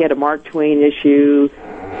did it. He had a Mark Twain issue,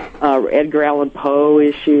 Edgar Allan Poe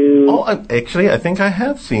issue. Oh, actually, I think I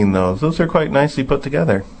have seen those. Those are quite nicely put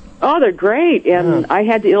together. Oh, they're great, and I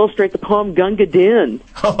had to illustrate the poem Gunga Din.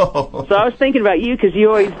 Oh. So I was thinking about you because you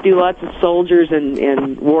always do lots of soldiers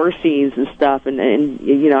and war scenes and stuff, and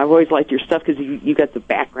you know, I've always liked your stuff because you got the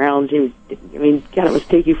backgrounds. I mean, God, it must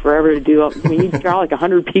take you forever to do. I mean, you draw like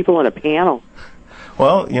 100 people in a panel.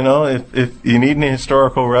 Well, you know, if you need any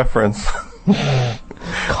historical reference,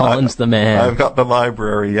 Colin's the man. I've got the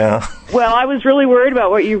library, yeah. Well, I was really worried about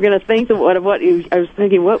what you were going to think of what I was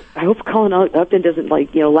thinking. I hope Colin Upton doesn't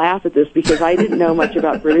laugh at this because I didn't know much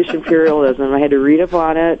about British imperialism. I had to read up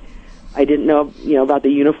on it. I didn't know about the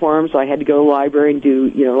uniform, so I had to go to the library and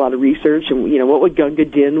do a lot of research. And what would Gunga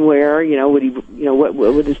Din wear? Would he what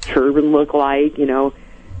would his turban look like?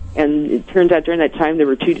 And it turns out during that time there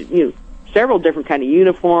were several different kind of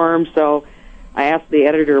uniforms. So I asked the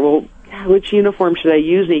editor, well, which uniform should I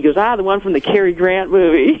use? And he goes, the one from the Cary Grant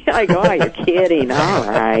movie. I go, you're kidding. All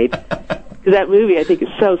right. Because that movie, I think, is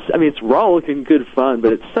it's rollicking good fun,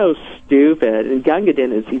 but it's so stupid. And Gunga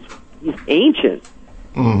Din he's ancient.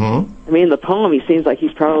 Mm-hmm. I mean, in the poem, he seems like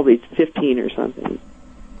he's probably 15 or something.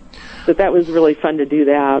 But that was really fun to do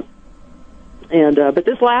that. And but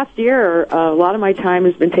this last year, a lot of my time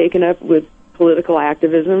has been taken up with political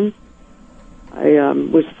activism. I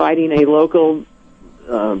was fighting a local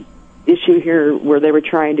issue here where they were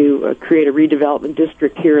trying to create a redevelopment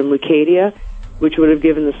district here in Leucadia, which would have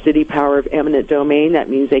given the city power of eminent domain. That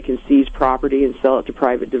means they can seize property and sell it to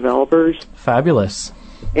private developers. Fabulous.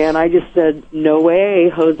 And I just said, no way,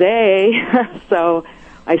 Jose. So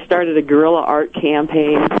I started a guerrilla art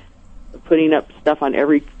campaign, putting up stuff on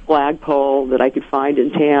every flagpole that I could find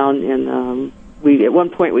in town. And at one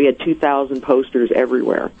point we had 2,000 posters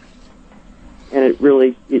everywhere. And it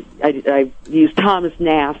really, I used Thomas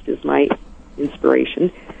Nast as my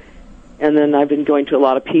inspiration. And then I've been going to a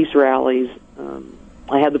lot of peace rallies.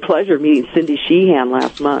 I had the pleasure of meeting Cindy Sheehan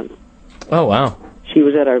last month. Oh, wow. She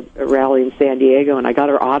was at a rally in San Diego, and I got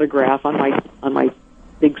her autograph on my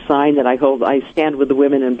big sign that I hold. I stand with the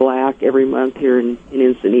Women in Black every month here in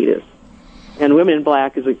Encinitas. And Women in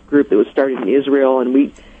Black is a group that was started in Israel, and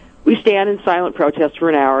we stand in silent protest for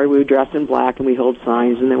an hour. We dress in black, and we hold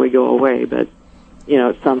signs, and then we go away. But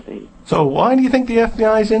it's something. So why do you think the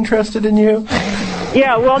FBI is interested in you?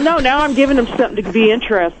 Yeah, well, no, now I'm giving them something to be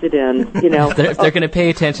interested in, If they're going to pay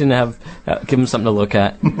attention, give them something to look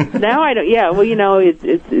at. Now I don't, yeah, well,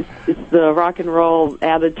 it's the rock and roll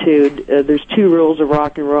attitude. There's 2 rules of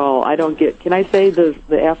rock and roll. I don't can I say the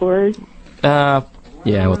F word? Yeah,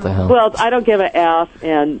 what the hell? Well, I don't give a F,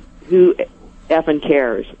 and who effing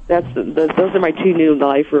cares? Those are my 2 new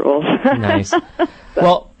life rules. Nice.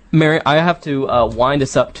 Well, Mary, I have to wind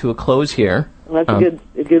us up to a close here. Well, that's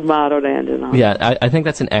a good motto to end it on. Yeah, I think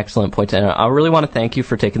that's an excellent point to end. I really want to thank you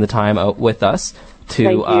for taking the time out with us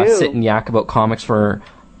to sit and yak about comics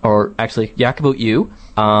yak about you.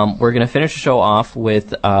 We're going to finish the show off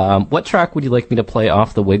with, what track would you like me to play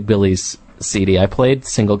off the Wigbillies CD? I played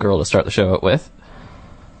Single Girl to start the show out with.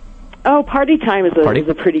 Oh, Party Time is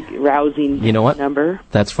a pretty rousing number.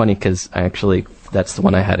 That's funny because that's the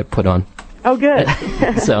one I had it put on. Oh, good.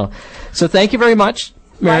 So thank you very much,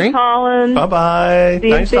 Mary. Bye, Colin. Bye-bye. See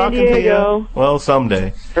you nice in San talking Diego. to you. Well,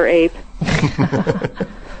 someday. Or Ape.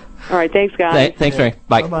 All right, thanks, guys. Thanks, Mary.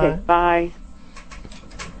 Bye. Bye-bye. Okay, bye.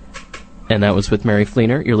 And that was with Mary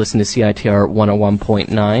Fleener. You're listening to CITR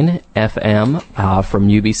 101.9 FM from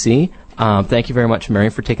UBC. Thank you very much, Mary,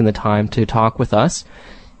 for taking the time to talk with us.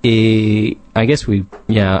 I guess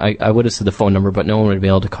I would have said the phone number, but no one would be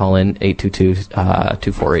able to call in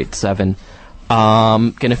 822-2487.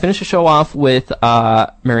 Gonna finish the show off with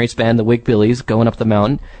Mary's band, the Wigbillies, Going Up the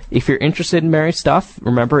Mountain. If you're interested in Mary's stuff,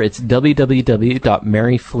 remember it's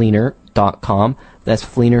www.maryfleener.com. That's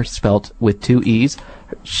Fleener spelt with 2 E's.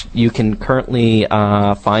 You can currently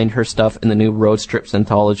find her stuff in the new Road Strips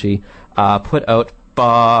anthology put out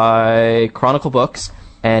by Chronicle Books.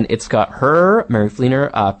 And it's got her, Mary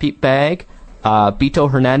Fleener, Pete Bagg,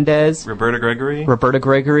 Beto Hernandez, Roberta Gregory,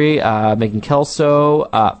 Megan Kelso,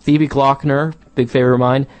 Phoebe Glockner, big favorite of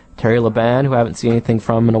mine, Terry Laban, who I haven't seen anything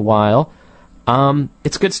from in a while.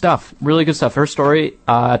 It's good stuff, really good stuff. Her story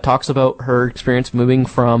talks about her experience moving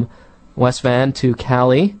from West Van to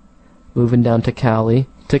Cali, moving down to Cali.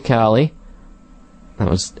 That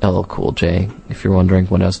was LL Cool J, if you're wondering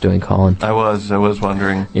what I was doing, Colin. I was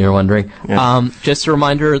wondering. You're wondering. Yeah. Just a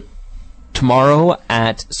reminder, tomorrow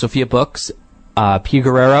at Sophia Books, Pia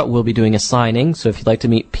Guerrera will be doing a signing. So if you'd like to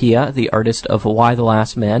meet Pia, the artist of Why the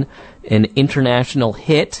Last Man, an international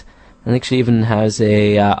hit, I think she even has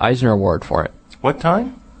a Eisner Award for it. What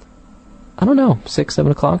time? I don't know, 6,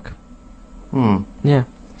 7 o'clock? Yeah.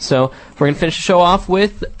 So we're going to finish the show off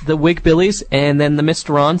with the Wig Billies and then the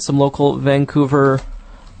Mr. Ron, some local Vancouver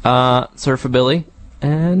surfabilly,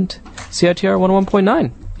 and CITR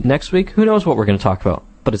 101.9. Next week, who knows what we're going to talk about,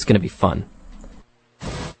 but it's going to be fun.